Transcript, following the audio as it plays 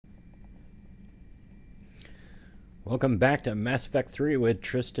Welcome back to Mass Effect 3 with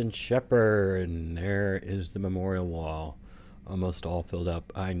Tristan Shepard, and there is the memorial wall, almost all filled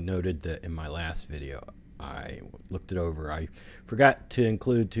up. I noted that in my last video. I looked it over. I forgot to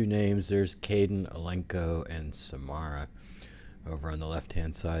include two names. There's Caden, Alenko, and Samara over on the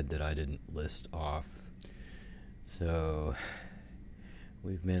left-hand side that I didn't list off. So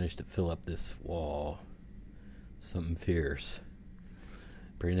we've managed to fill up this wall. Something fierce.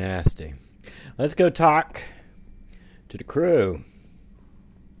 Pretty nasty. Let's go talk to the crew.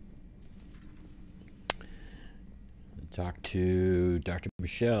 Talk to Dr.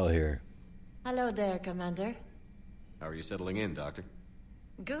 Michelle here. Hello there, Commander. How are you settling in, Doctor?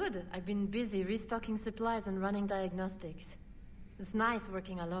 Good. I've been busy restocking supplies and running diagnostics. It's nice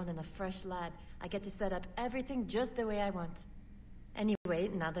working alone in a fresh lab. I get to set up everything just the way I want. Anyway,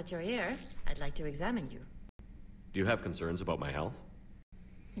 now that you're here, I'd like to examine you. Do you have concerns about my health?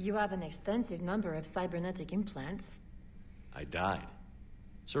 You have an extensive number of cybernetic implants. I died.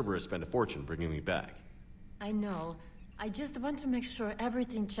 Cerberus spent a fortune bringing me back. I know. I just want to make sure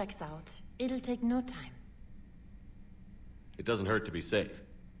everything checks out. It'll take no time. It doesn't hurt to be safe.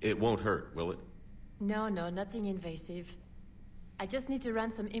 It won't hurt, will it? No, nothing invasive. I just need to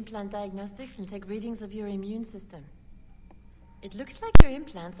run some implant diagnostics and take readings of your immune system. It looks like your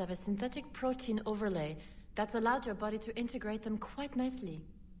implants have a synthetic protein overlay that's allowed your body to integrate them quite nicely.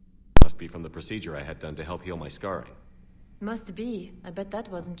 Must be from the procedure I had done to help heal my scarring. Must be. I bet that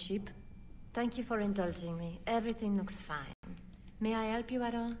wasn't cheap. Thank you for indulging me. Everything looks fine. May I help you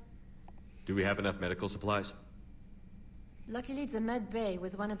at all? Do we have enough medical supplies? Luckily, the med bay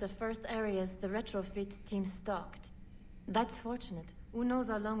was one of the first areas the retrofit team stocked. That's fortunate. Who knows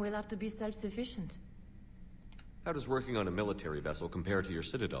how long we'll have to be self-sufficient. How does working on a military vessel compare to your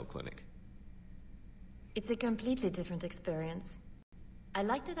Citadel clinic? It's a completely different experience. I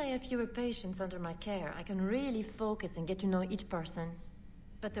like that I have fewer patients under my care. I can really focus and get to know each person.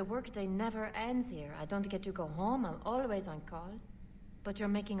 But the workday never ends here. I don't get to go home. I'm always on call. But you're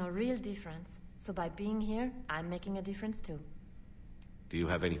making a real difference. So by being here, I'm making a difference too. Do you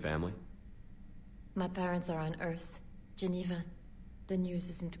have any family? My parents are on Earth, Geneva. The news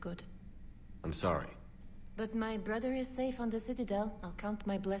isn't good. I'm sorry. But my brother is safe on the Citadel. I'll count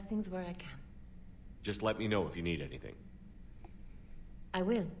my blessings where I can. Just let me know if you need anything. I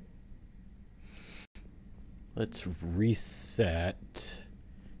will. Let's reset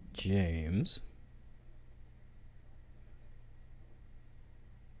James.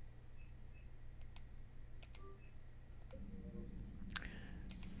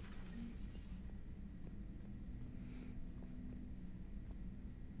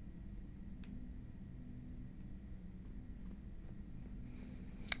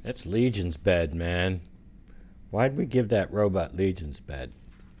 That's Legion's bed, man. Why'd we give that robot Legion's bed?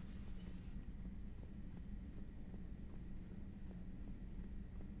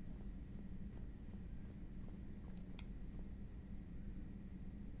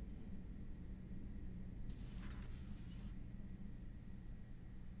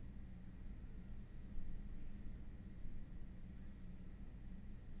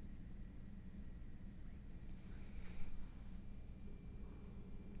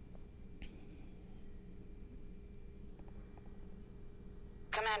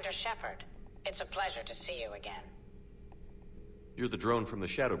 Commander Shepard, it's a pleasure to see you again. You're the drone from the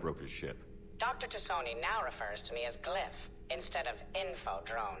Shadow Broker's ship. Dr. Tassoni now refers to me as Glyph instead of Info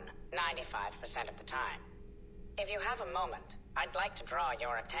Drone, 95% of the time. If you have a moment, I'd like to draw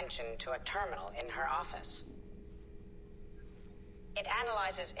your attention to a terminal in her office. It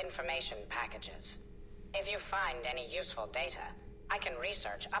analyzes information packages. If you find any useful data, I can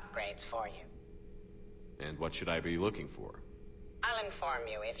research upgrades for you. And what should I be looking for? I'll inform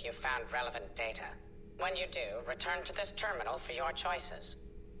you if you've found relevant data. When you do, return to this terminal for your choices.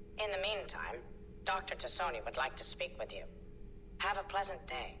 In the meantime, Dr. Tassoni would like to speak with you. Have a pleasant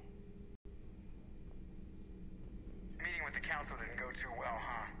day. Meeting with the council didn't go too well,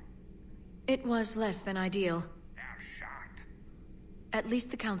 huh? It was less than ideal. I'm shocked. At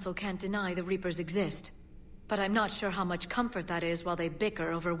least the council can't deny the Reapers exist. But I'm not sure how much comfort that is while they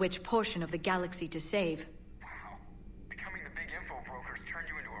bicker over which portion of the galaxy to save. Wow. Becoming the big info brokers turned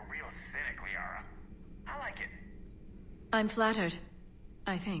you into a real cynic, Liara. I like it. I'm flattered.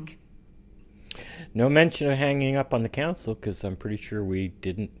 I think. No mention of hanging up on the council, because I'm pretty sure we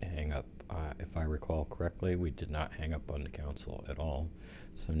didn't hang up. If I recall correctly, we did not hang up on the council at all.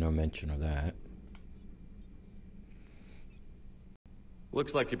 So no mention of that.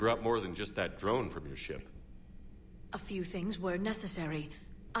 Looks like you brought more than just that drone from your ship. A few things were necessary.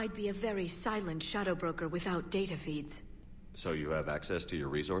 I'd be a very silent shadow broker without data feeds. So you have access to your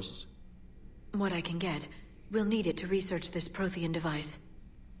resources? What I can get. We'll need it to research this Prothean device.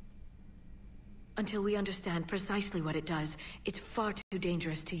 Until we understand precisely what it does, it's far too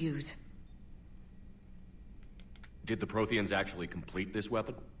dangerous to use. Did the Protheans actually complete this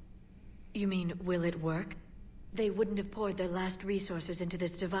weapon? You mean, will it work? They wouldn't have poured their last resources into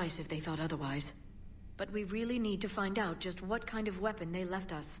this device if they thought otherwise. But we really need to find out just what kind of weapon they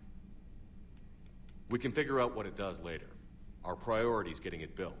left us. We can figure out what it does later. Our priority's getting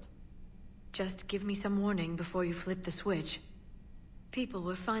it built. Just give me some warning before you flip the switch. People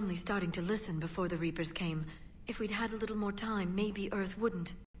were finally starting to listen before the Reapers came. If we'd had a little more time, maybe Earth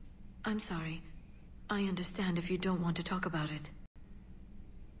wouldn't. I'm sorry. I understand if you don't want to talk about it.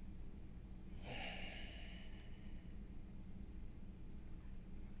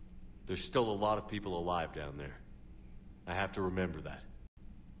 There's still a lot of people alive down there. I have to remember that.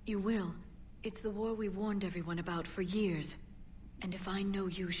 You will. It's the war we warned everyone about for years. And if I know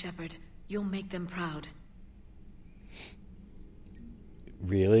you, Shepard, you'll make them proud.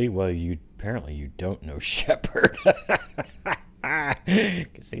 Really? Well, apparently you don't know Shepard.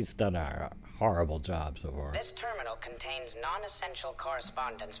 Because he's done a horrible job so far. This terminal contains non-essential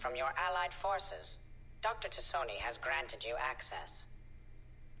correspondence from your allied forces. Dr. Tassoni has granted you access.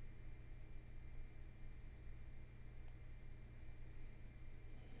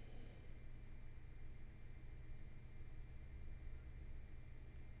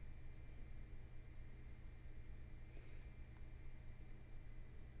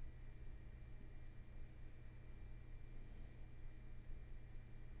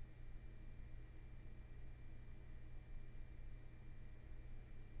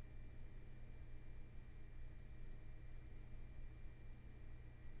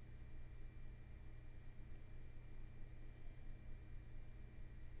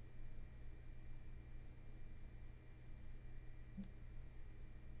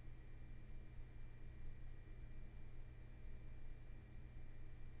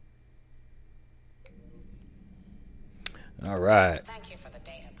 All right. Thank you for the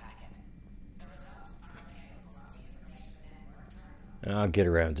data packet. The results are available on the information network. I'll get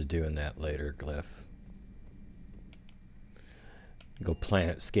around to doing that later, Glyph. Go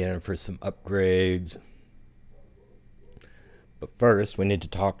planet scanning for some upgrades. But first, we need to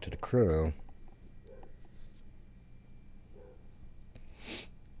talk to the crew.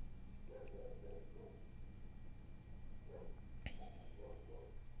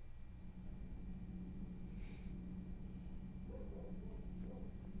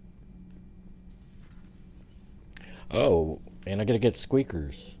 Oh, and I gotta get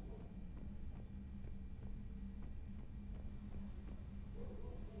Squeakers.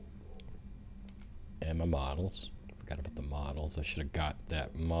 And my models. Forgot about the models. I should have got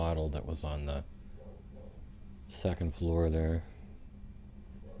that model that was on the second floor there.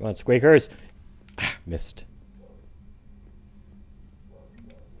 Come on, Squeakers! Ah, missed.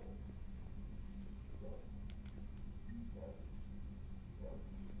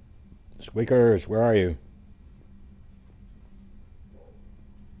 Squeakers, where are you?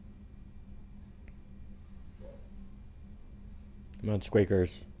 Come on,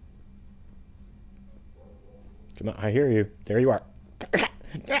 Squeakers. Come on, I hear you. There you are.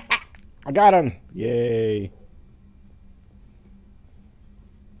 I got him. Yay.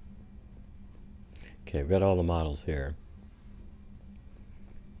 Okay, we've got all the models here.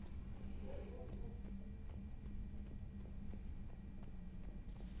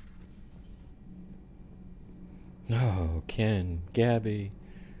 Oh, Ken, Gabby.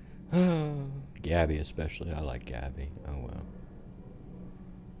 Oh, Gabby especially. I like Gabby. Oh, well.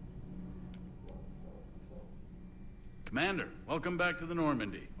 Commander, welcome back to the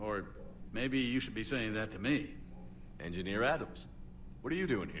Normandy. Or maybe you should be saying that to me. Engineer Adams, what are you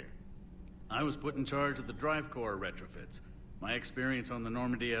doing here? I was put in charge of the drive core retrofits. My experience on the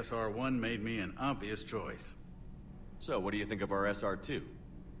Normandy SR-1 made me an obvious choice. So, what do you think of our SR-2?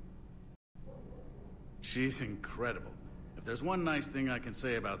 She's incredible. If there's one nice thing I can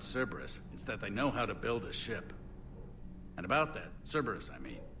say about Cerberus, it's that they know how to build a ship. And about that, Cerberus, I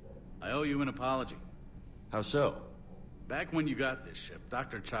mean, I owe you an apology. How so? Back when you got this ship,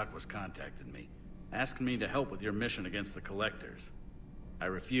 Dr. Chakwas contacted me, asking me to help with your mission against the Collectors. I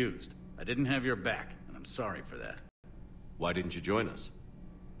refused. I didn't have your back, and I'm sorry for that. Why didn't you join us?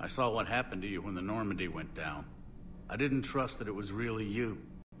 I saw what happened to you when the Normandy went down. I didn't trust that it was really you,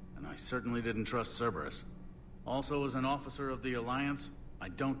 and I certainly didn't trust Cerberus. Also, as an officer of the Alliance, I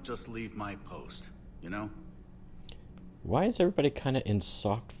don't just leave my post, you know? Why is everybody kind of in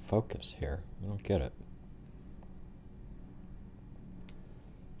soft focus here? I don't get it.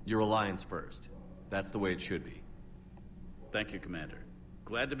 Your Alliance first. That's the way it should be. Thank you, Commander.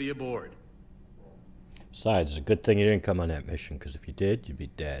 Glad to be aboard. Besides, it's a good thing you didn't come on that mission, because if you did, you'd be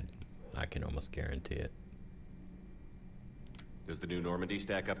dead. I can almost guarantee it. Does the new Normandy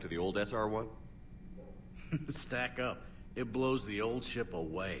stack up to the old SR-1? Stack up. It blows the old ship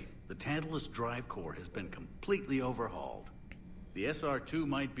away. The Tantalus drive core has been completely overhauled. The SR-2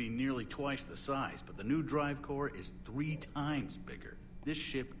 might be nearly twice the size, but the new drive core is 3 times bigger. This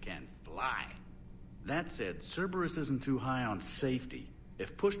ship can fly. That said, Cerberus isn't too high on safety.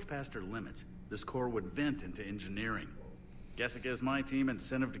 If pushed past her limits, this core would vent into engineering. Guess it gives my team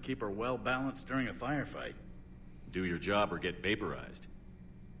incentive to keep her well-balanced during a firefight. Do your job or get vaporized.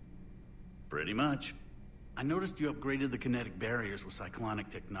 Pretty much. I noticed you upgraded the kinetic barriers with cyclonic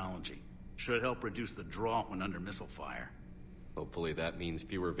technology. Should help reduce the draw when under missile fire. Hopefully that means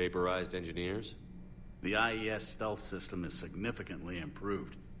fewer vaporized engineers? The IES stealth system is significantly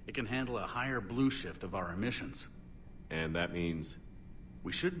improved. It can handle a higher blue shift of our emissions. And that means...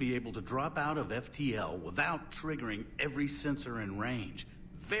 We should be able to drop out of FTL without triggering every sensor in range.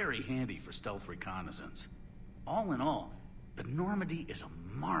 Very handy for stealth reconnaissance. All in all, the Normandy is a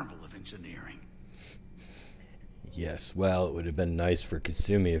marvel of engineering. Yes, well, it would have been nice for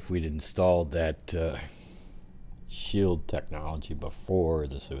Kasumi if we'd installed that shield technology before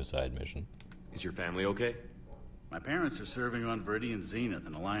the suicide mission. Is your family okay? My parents are serving on Viridian Zenith,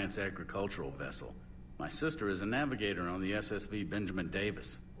 an Alliance agricultural vessel. My sister is a navigator on the SSV Benjamin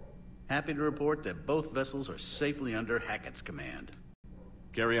Davis. Happy to report that both vessels are safely under Hackett's command.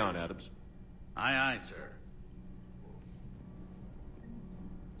 Carry on, Adams. Aye, aye, sir.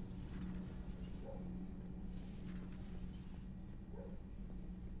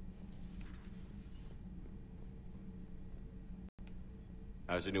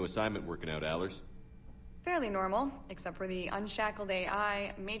 How's your new assignment working out, Allers? Fairly normal, except for the unshackled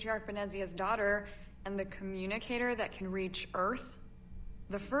AI, Matriarch Benezia's daughter, and the communicator that can reach Earth.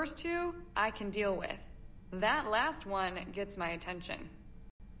 The first two, I can deal with. That last one gets my attention.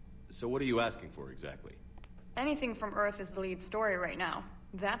 So what are you asking for exactly? Anything from Earth is the lead story right now.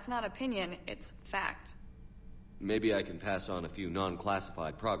 That's not opinion, it's fact. Maybe I can pass on a few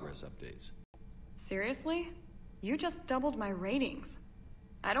non-classified progress updates. Seriously? You just doubled my ratings.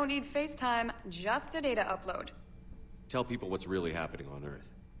 I don't need FaceTime, just a data upload. Tell people what's really happening on Earth.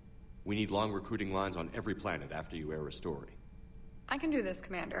 We need long recruiting lines on every planet after you air a story. I can do this,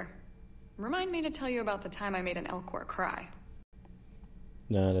 Commander. Remind me to tell you about the time I made an Elcor cry.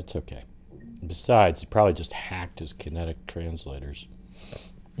 No, that's okay. Besides, he probably just hacked his kinetic translators.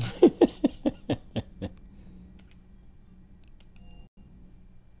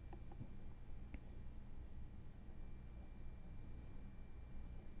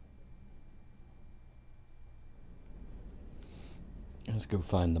 Let's go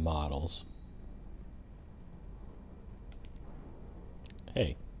find the models.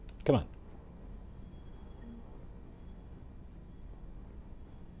 Hey, come on.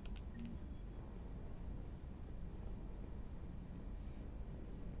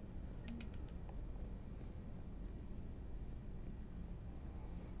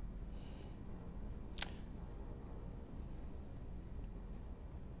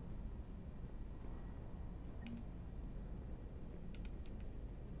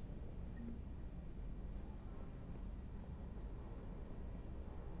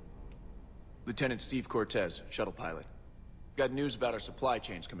 Lieutenant Steve Cortez, shuttle pilot. Got news about our supply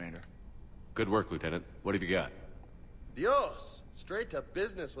chains, Commander. Good work, Lieutenant. What have you got? Dios! Straight to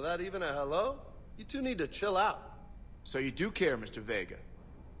business without even a hello? You two need to chill out. So you do care, Mr. Vega?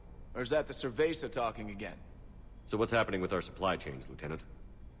 Or is that the Cerveza talking again? So what's happening with our supply chains, Lieutenant?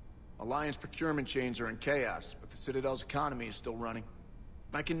 Alliance procurement chains are in chaos, but the Citadel's economy is still running.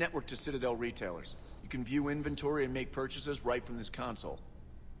 I can network to Citadel retailers. You can view inventory and make purchases right from this console.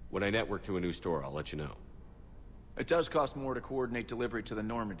 When I network to a new store, I'll let you know. It does cost more to coordinate delivery to the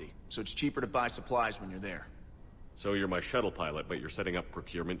Normandy, so it's cheaper to buy supplies when you're there. So you're my shuttle pilot, but you're setting up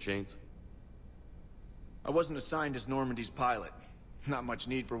procurement chains? I wasn't assigned as Normandy's pilot. Not much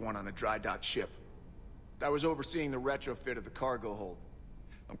need for one on a dry dock ship. I was overseeing the retrofit of the cargo hold.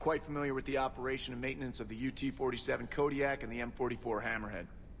 I'm quite familiar with the operation and maintenance of the UT-47 Kodiak and the M44 Hammerhead.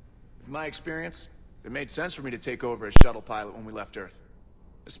 With my experience, it made sense for me to take over as shuttle pilot when we left Earth.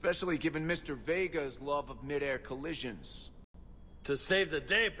 Especially given Mr. Vega's love of mid-air collisions. To save the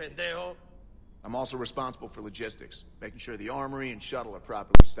day, pendejo. I'm also responsible for logistics, making sure the armory and shuttle are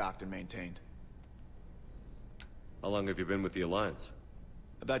properly stocked and maintained. How long have you been with the Alliance?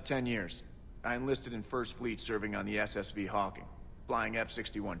 About 10 years. I enlisted in First Fleet serving on the SSV Hawking, flying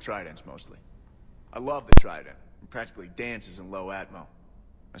F-61 Tridents mostly. I love the Trident, and practically dances in low atmo.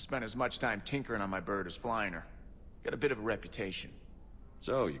 I spent as much time tinkering on my bird as flying her. Got a bit of a reputation.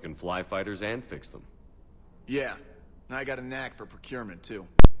 So, you can fly fighters and fix them. Yeah, and I got a knack for procurement, too.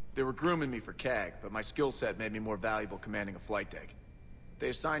 They were grooming me for CAG, but my skill set made me more valuable commanding a flight deck. They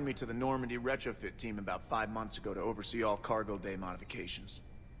assigned me to the Normandy retrofit team about 5 months ago to oversee all cargo bay modifications.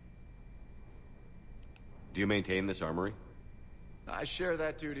 Do you maintain this armory? I share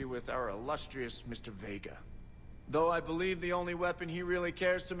that duty with our illustrious Mr. Vega. Though I believe the only weapon he really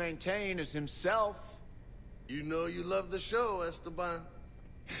cares to maintain is himself. You know you love the show, Esteban.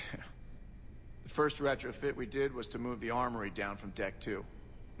 The first retrofit we did was to move the armory down from Deck 2.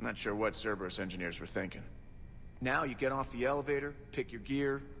 I'm not sure what Cerberus engineers were thinking. Now you get off the elevator, pick your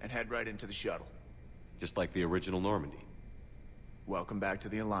gear, and head right into the shuttle. Just like the original Normandy. Welcome back to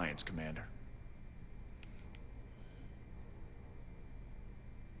the Alliance, Commander.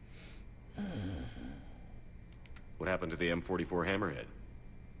 What happened to the M44 Hammerhead?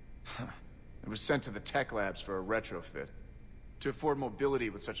 It was sent to the tech labs for a retrofit. To afford mobility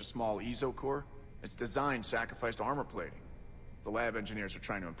with such a small ESO core, its design sacrificed armor plating. The lab engineers are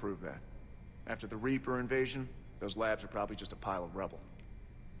trying to improve that. After the Reaper invasion, those labs are probably just a pile of rubble.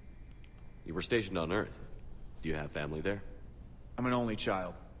 You were stationed on Earth. Do you have family there? I'm an only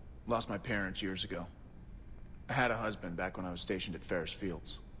child. Lost my parents years ago. I had a husband back when I was stationed at Ferris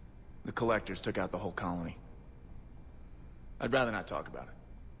Fields. The Collectors took out the whole colony. I'd rather not talk about it.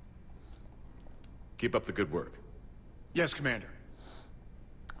 Keep up the good work. Yes, Commander.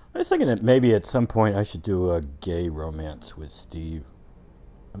 I was thinking that maybe at some point I should do a gay romance with Steve.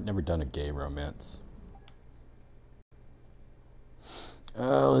 I've never done a gay romance.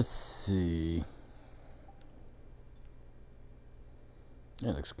 Let's see.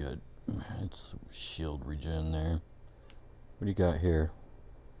 That looks good. It's shield regen there. What do you got here?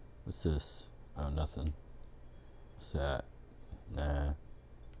 What's this? Oh, nothing. What's that? Nah.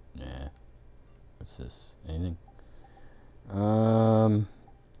 What's this? Anything?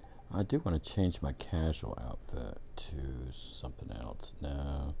 I do want to change my casual outfit to something else.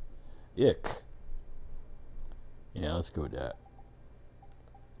 No. Ick. Yeah, let's go with that.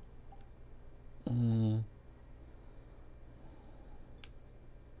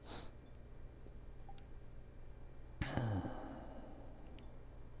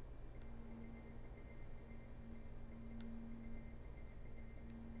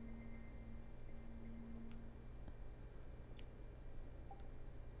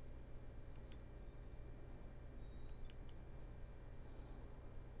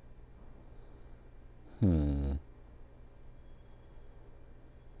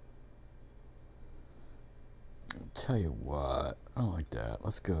 Tell you what, I don't like that.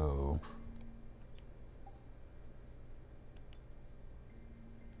 Let's go.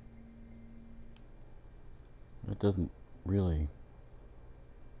 It doesn't really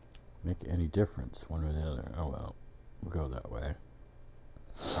make any difference one or the other. Oh well, we'll go that way.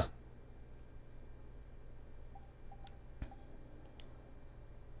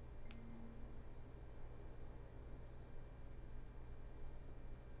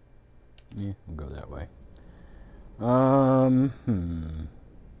 Yeah, we'll go that way.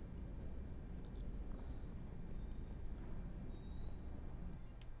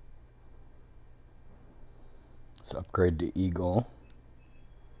 Let's upgrade to Eagle.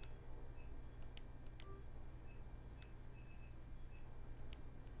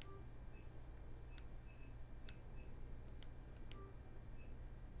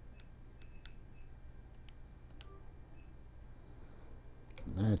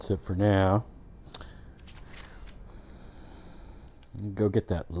 That's it for now. Go get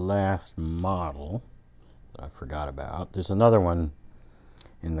that last model that I forgot about. There's another one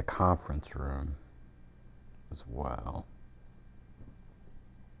in the conference room as well.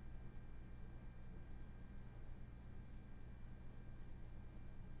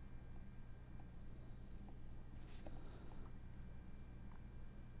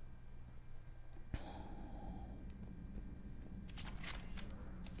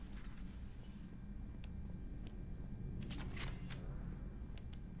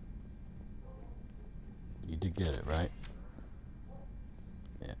 You did get it, right?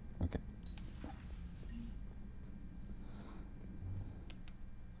 Yeah, okay.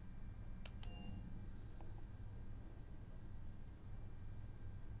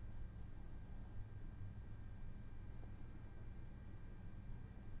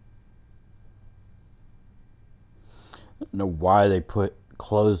 I don't know why they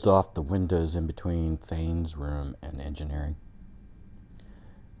closed off the windows in between Thane's room and engineering.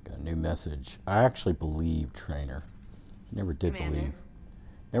 Got a new message. I actually believe Trainer. Never did believe.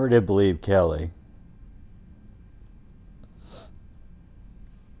 Never did believe Kelly.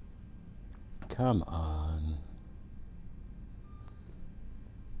 Come on.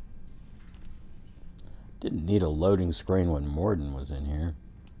 Didn't need a loading screen when Morden was in here.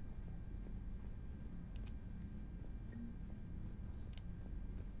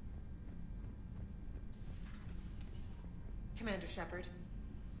 Commander Shepard.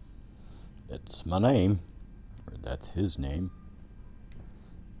 It's my name. Or that's his name.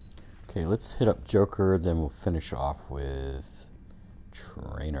 Okay, let's hit up Joker, then we'll finish off with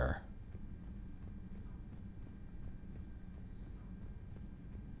Trainer.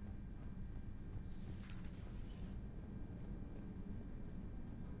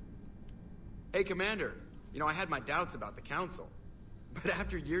 Hey, Commander. You know, I had my doubts about the Council. But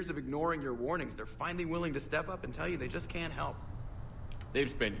after years of ignoring your warnings, they're finally willing to step up and tell you they just can't help. They've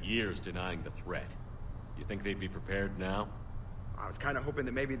spent years denying the threat. You think they'd be prepared now? I was kind of hoping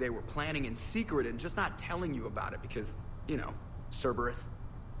that maybe they were planning in secret and just not telling you about it because, you know, Cerberus.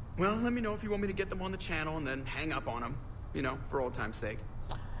 Well, let me know if you want me to get them on the channel and then hang up on them, you know, for old time's sake.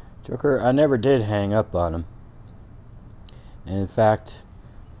 Joker, I never did hang up on him. And in fact,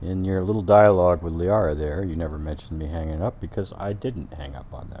 in your little dialogue with Liara there, you never mentioned me hanging up because I didn't hang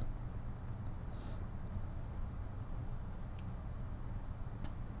up on them.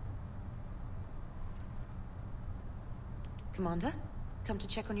 Commander, come to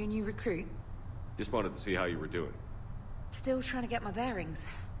check on your new recruit. Just wanted to see how you were doing. Still trying to get my bearings.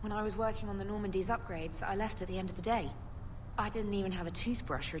 When I was working on the Normandy's upgrades, I left at the end of the day. I didn't even have a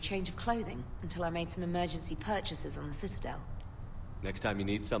toothbrush or a change of clothing until I made some emergency purchases on the Citadel. Next time you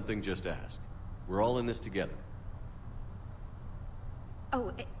need something, just ask. We're all in this together.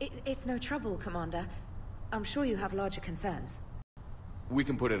 Oh, it's no trouble, Commander. I'm sure you have larger concerns. We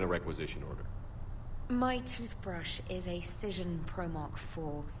can put in a requisition order. My toothbrush is a Cision Pro Mark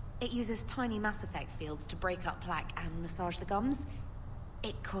IV. It uses tiny Mass Effect fields to break up plaque and massage the gums.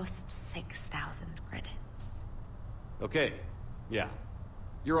 It costs 6,000 credits. Okay, yeah.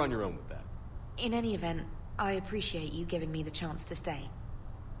 You're on your own with that. In any event, I appreciate you giving me the chance to stay.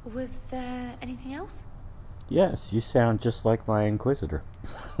 Was there anything else? Yes, you sound just like my Inquisitor.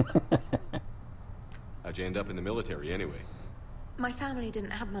 How'd you end up in the military anyway? My family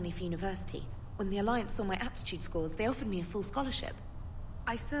didn't have money for university. When the Alliance saw my aptitude scores, they offered me a full scholarship.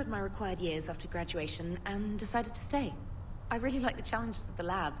 I served my required years after graduation and decided to stay. I really like the challenges of the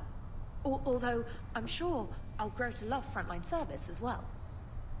lab. Although, I'm sure I'll grow to love frontline service as well.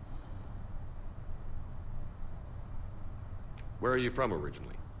 Where are you from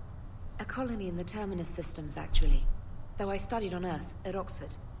originally? A colony in the Terminus systems, actually. Though I studied on Earth, at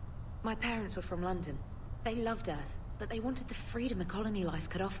Oxford. My parents were from London. They loved Earth, but they wanted the freedom a colony life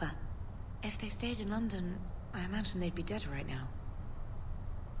could offer. If they stayed in London, I imagine they'd be dead right now.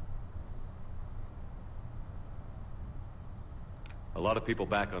 A lot of people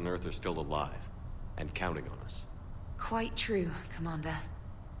back on Earth are still alive, and counting on us. Quite true, Commander.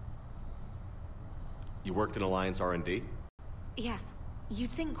 You worked in Alliance R&D? Yes.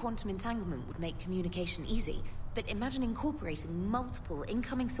 You'd think quantum entanglement would make communication easy, but imagine incorporating multiple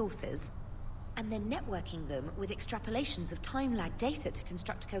incoming sources and then networking them with extrapolations of time-lag data to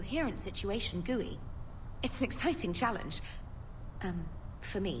construct a coherent situation GUI. It's an exciting challenge.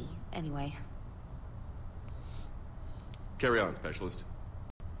 For me, anyway. Carry on, Specialist.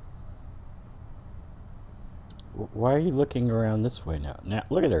 Why are you looking around this way now? Now,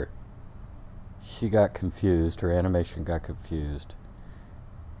 look at her. She got confused. Her animation got confused.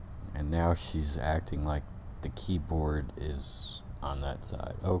 And now she's acting like the keyboard is on that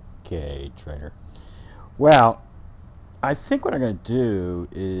side. Okay, Trainer. Well, I think what I'm going to do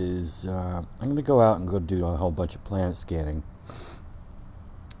is I'm going to go out and go do a whole bunch of planet scanning.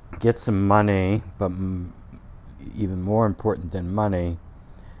 Get some money, but even more important than money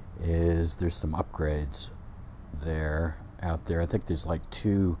is there's some upgrades out there. I think there's like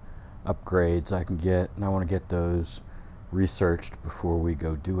 2 upgrades I can get, and I want to get those researched before we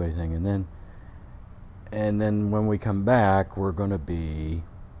go do anything. And then when we come back, we're going to be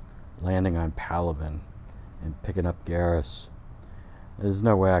landing on Palaven and picking up Garrus. There's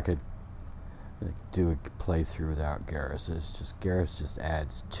no way I could do a playthrough without Garrus. It's just Garrus just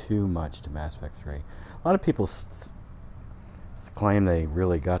adds too much to Mass Effect 3. A lot of people claim they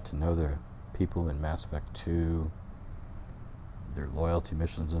really got to know the people in Mass Effect 2, their loyalty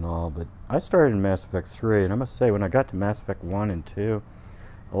missions and all, but I started in Mass Effect 3, and I must say, when I got to Mass Effect 1 and 2,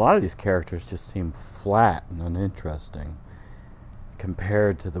 a lot of these characters just seem flat and uninteresting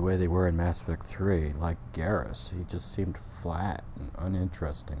compared to the way they were in Mass Effect 3. Like Garrus, he just seemed flat and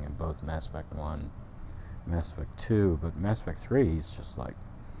uninteresting in both Mass Effect 1 and Mass Effect 2, but Mass Effect 3, he's just like,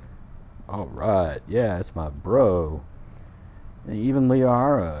 alright, yeah, it's my bro. And even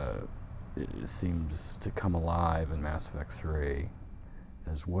Liara seems to come alive in Mass Effect 3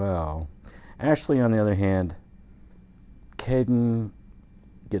 as well. Ashley, on the other hand, Kaidan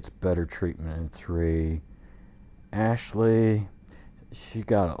gets better treatment in 3. Ashley, she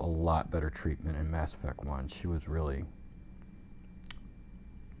got a lot better treatment in Mass Effect 1. She was really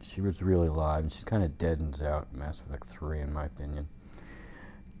alive, and she kind of deadens out in Mass Effect 3, in my opinion.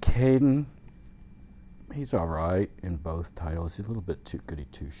 Kaidan, he's alright in both titles. He's a little bit too goody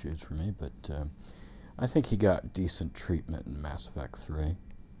two-shoes for me, but I think he got decent treatment in Mass Effect 3.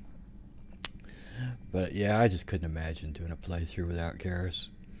 But yeah, I just couldn't imagine doing a playthrough without Garrus.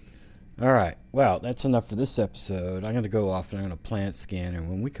 Alright, well, that's enough for this episode. I'm going to go off and I'm going to plant scan, and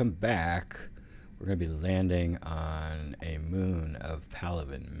when we come back, we're going to be landing on a moon of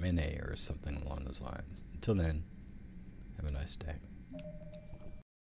Palaven, Mene, or something along those lines. Until then, have a nice day.